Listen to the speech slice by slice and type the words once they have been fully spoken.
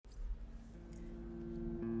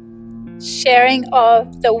sharing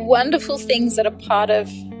of the wonderful things that are part of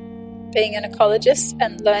being an ecologist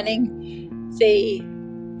and learning the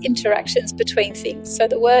interactions between things. So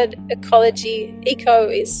the word ecology, eco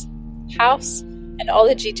is house, and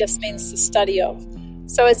ology just means the study of.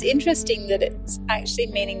 So it's interesting that it's actually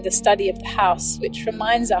meaning the study of the house, which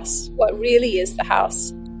reminds us what really is the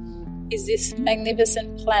house, is this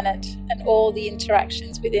magnificent planet and all the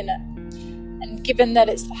interactions within it. And given that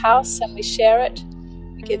it's the house and we share it,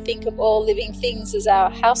 we can think of all living things as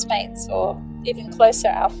our housemates, or even closer,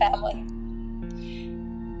 our family.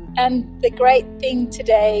 And the great thing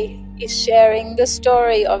today is sharing the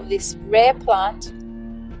story of this rare plant.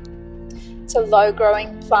 It's a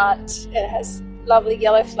low-growing plant. It has lovely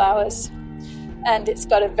yellow flowers, and it's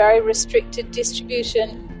got a very restricted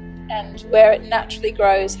distribution, and where it naturally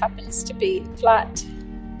grows happens to be flat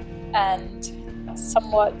and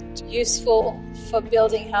somewhat useful for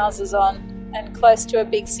building houses on, and close to a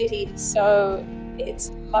big city, so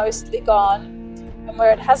it's mostly gone. And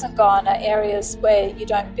where it hasn't gone are areas where you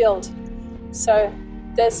don't build. So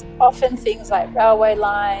there's often things like railway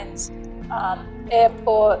lines,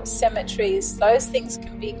 airports, cemeteries. Those things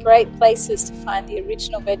can be great places to find the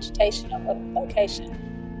original vegetation of a location.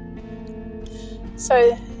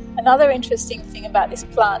 So another interesting thing about this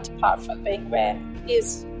plant, apart from being rare,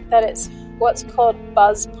 is that it's what's called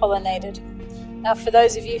buzz pollinated. Now, for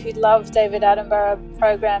those of you who love David Attenborough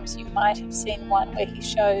programs, you might have seen one where he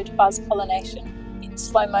showed buzz pollination in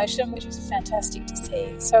slow motion, which was fantastic to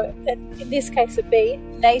see. So in this case, a bee,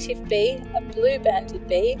 native bee, a blue-banded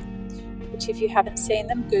bee, which if you haven't seen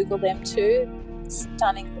them, Google them too.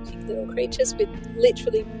 Stunning looking little creatures with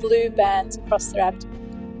literally blue bands across their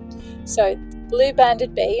abdomen. So the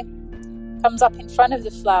blue-banded bee comes up in front of the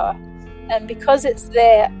flower, and because it's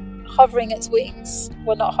there hovering its wings,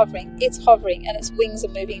 well, not hovering, it's hovering and its wings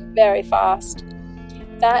are moving very fast,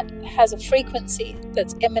 that has a frequency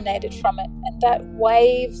that's emanated from it, and that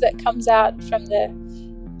wave that comes out from the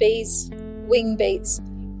bee's wing beats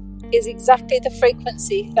is exactly the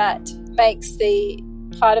frequency that makes the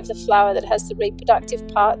part of the flower that has the reproductive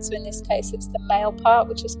part, so in this case it's the male part,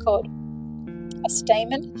 which is called a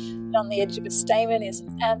stamen, and on the edge of a stamen is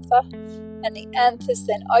an anther, and the anthers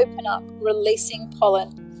then open up, releasing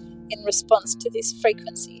pollen in response to this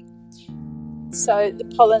frequency. So the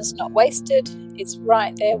pollen's not wasted, it's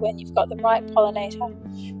right there when you've got the right pollinator,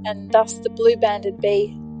 and thus the blue-banded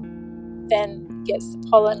bee then gets the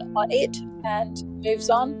pollen on it and moves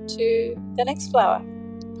on to the next flower,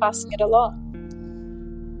 passing it along.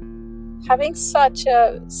 Having such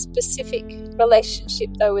a specific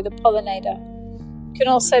relationship though with a pollinator can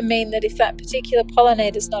also mean that if that particular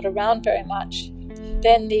pollinator is not around very much,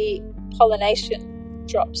 then the pollination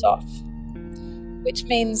drops off, which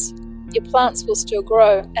means your plants will still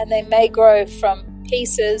grow, and they may grow from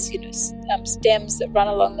pieces, stems that run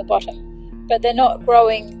along the bottom, but they're not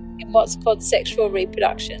growing in what's called sexual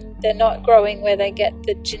reproduction. They're not growing where they get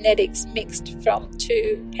the genetics mixed from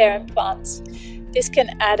two parent plants. This can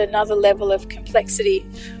add another level of complexity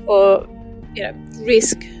or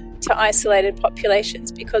risk to isolated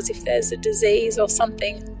populations, because if there's a disease or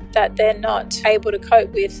something that they're not able to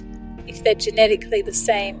cope with, if they're genetically the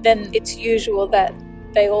same, then it's usual that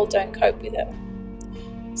they all don't cope with it.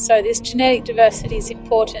 So this genetic diversity is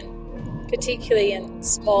important, particularly in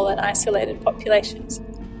small and isolated populations.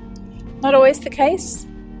 Not always the case,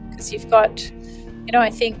 because you've got, I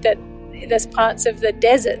think that there's parts of the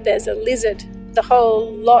desert, there's a lizard, the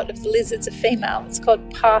whole lot of the lizards are female. It's called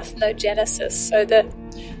parthenogenesis. So the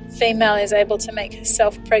female is able to make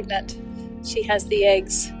herself pregnant. She has the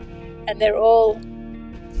eggs, and they're all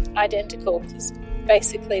identical, because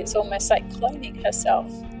basically it's almost like cloning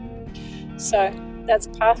herself. So that's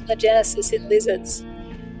parthenogenesis in lizards.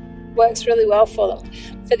 Works really well for them.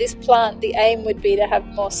 For this plant, the aim would be to have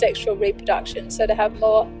more sexual reproduction, so to have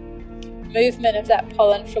more movement of that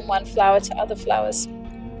pollen from one flower to other flowers.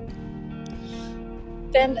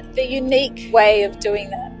 Then the unique way of doing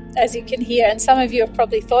that, as you can hear, and some of you have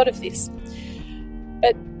probably thought of this,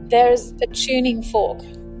 but there's a tuning fork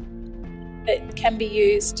that can be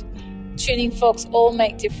used. Tuning forks all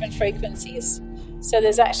make different frequencies. So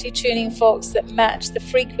there's actually tuning forks that match the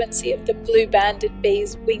frequency of the blue-banded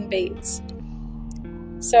bee's wing beats.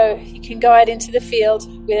 So you can go out into the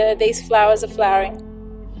field where these flowers are flowering,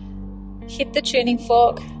 hit the tuning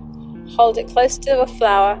fork, hold it close to a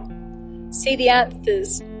flower, see the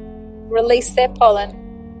anthers release their pollen.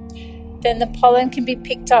 Then the pollen can be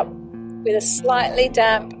picked up with a slightly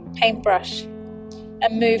damp paintbrush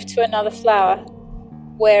and moved to another flower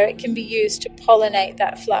where it can be used to pollinate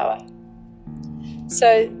that flower.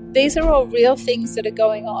 So these are all real things that are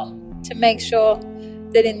going on to make sure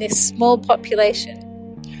that in this small population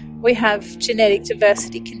we have genetic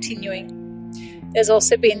diversity continuing. There's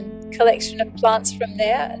also been collection of plants from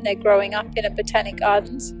there, and they're growing up in a botanic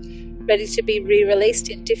gardens, ready to be re-released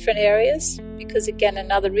in different areas, because again,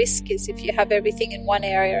 another risk is if you have everything in one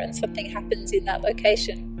area and something happens in that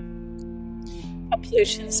location, a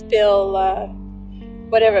pollution spill,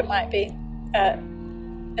 whatever it might be,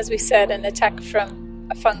 as we said, an attack from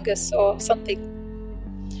a fungus or something,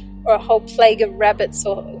 or a whole plague of rabbits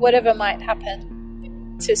or whatever might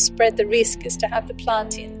happen, to spread the risk is to have the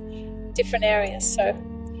plant in different areas. So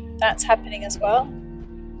that's happening as well.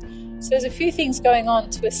 So there's a few things going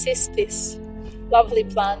on to assist this lovely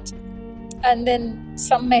plant. And then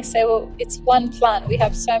some may say, well, it's one plant, we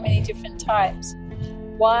have so many different types.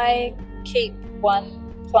 Why keep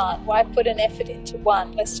one plant? Why put an effort into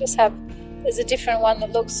one? There's a different one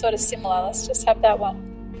that looks sort of similar, let's just have that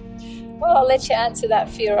one. Well, I'll let you answer that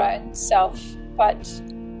for your own self. But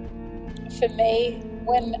for me,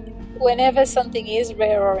 whenever something is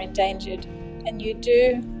rare or endangered, and you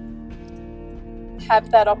do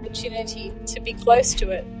have that opportunity to be close to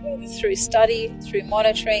it, whether through study, through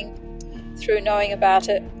monitoring, through knowing about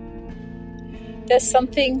it, there's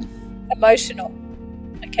something emotional.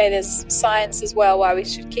 Okay, there's science as well why we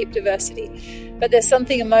should keep diversity, but there's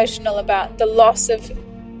something emotional about the loss of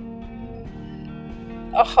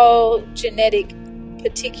a whole genetic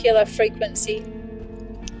particular frequency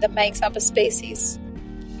that makes up a species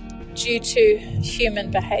due to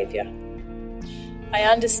human behavior. I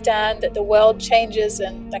understand that the world changes,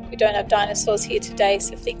 and we don't have dinosaurs here today,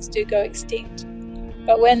 so things do go extinct.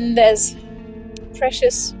 But when there's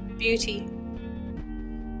precious beauty,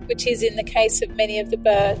 which is in the case of many of the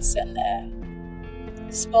birds and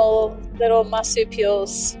the small little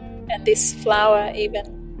marsupials and this flower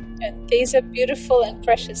even, and these are beautiful and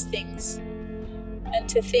precious things. And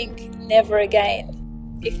to think never again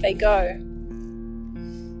if they go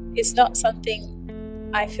is not something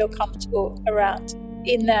I feel comfortable around.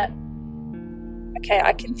 In that, okay,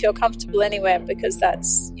 I can feel comfortable anywhere because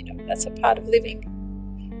that's a part of living.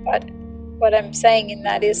 But what I'm saying in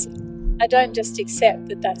that is I don't just accept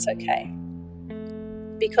that that's okay,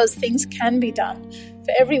 because things can be done.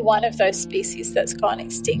 For every one of those species that's gone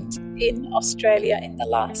extinct in Australia in the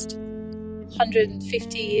last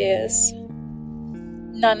 150 years,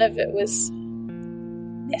 none of it was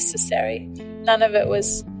necessary. None of it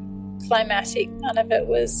was climatic. None of it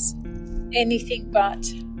was anything but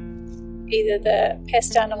either the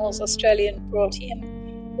pest animals Australian brought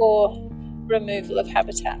in or removal of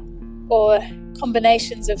habitat, or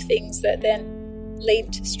combinations of things that then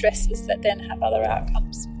lead to stresses that then have other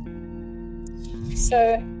outcomes.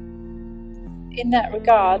 So in that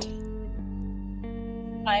regard,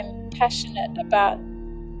 I'm passionate about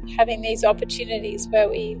having these opportunities where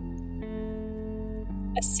we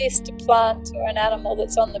assist a plant or an animal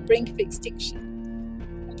that's on the brink of extinction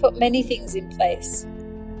and put many things in place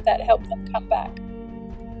that help them come back.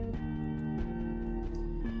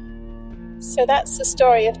 So that's the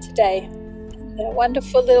story of today, the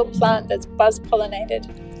wonderful little plant that's buzz-pollinated,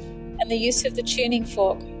 and the use of the tuning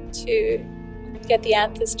fork to get the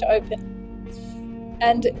anthers to open.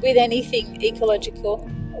 And with anything ecological,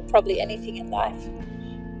 or probably anything in life,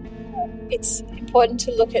 it's important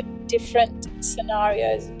to look at different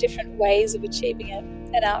scenarios, different ways of achieving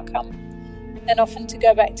an outcome, and often to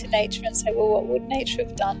go back to nature and say, well, what would nature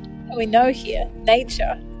have done? And we know here,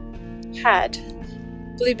 nature had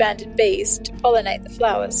blue-banded bees to pollinate the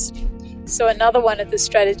flowers. So another one of the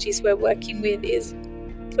strategies we're working with is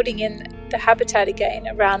putting in the habitat again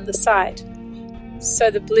around the site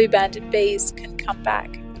so the blue-banded bees can come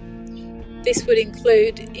back. This would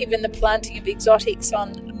include even the planting of exotics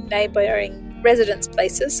on neighbouring residence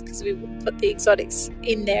places, because we would put the exotics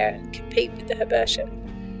in there and compete with the herbaceous.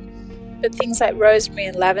 But things like rosemary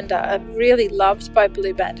and lavender are really loved by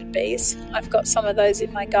blue-banded bees. I've got some of those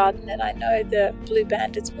in my garden, and I know the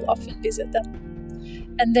blue-bandeds will often visit them.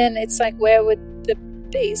 And then it's like, where would the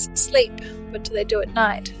bees sleep? What do they do at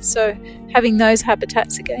night? So having those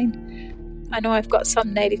habitats again. I know I've got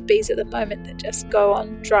some native bees at the moment that just go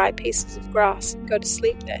on dry pieces of grass and go to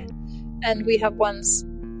sleep there. And we have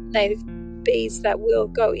native bees that will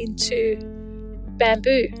go into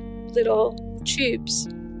bamboo, little tubes.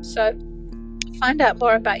 So find out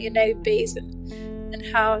more about your native bees and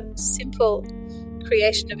how simple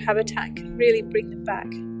creation of habitat can really bring them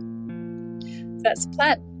back. That's the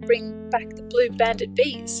plan. Bring back the blue-banded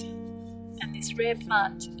bees and this rare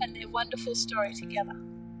plant and their wonderful story together.